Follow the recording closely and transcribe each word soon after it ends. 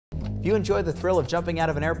If you enjoy the thrill of jumping out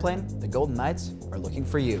of an airplane, the Golden Knights are looking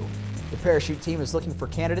for you. The parachute team is looking for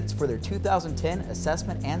candidates for their 2010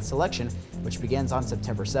 assessment and selection, which begins on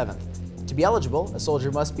September 7th. To be eligible, a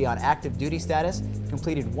soldier must be on active duty status,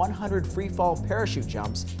 completed 100 free-fall parachute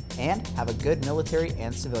jumps, and have a good military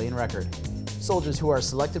and civilian record. Soldiers who are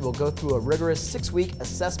selected will go through a rigorous 6-week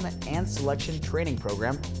assessment and selection training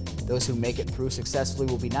program. Those who make it through successfully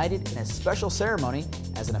will be knighted in a special ceremony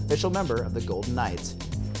as an official member of the Golden Knights.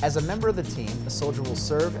 As a member of the team, a soldier will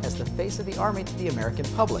serve as the face of the Army to the American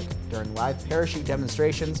public during live parachute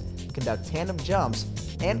demonstrations, conduct tandem jumps,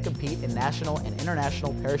 and compete in national and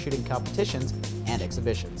international parachuting competitions and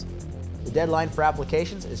exhibitions. The deadline for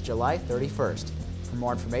applications is July 31st. For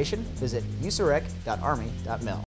more information, visit usurec.army.mil.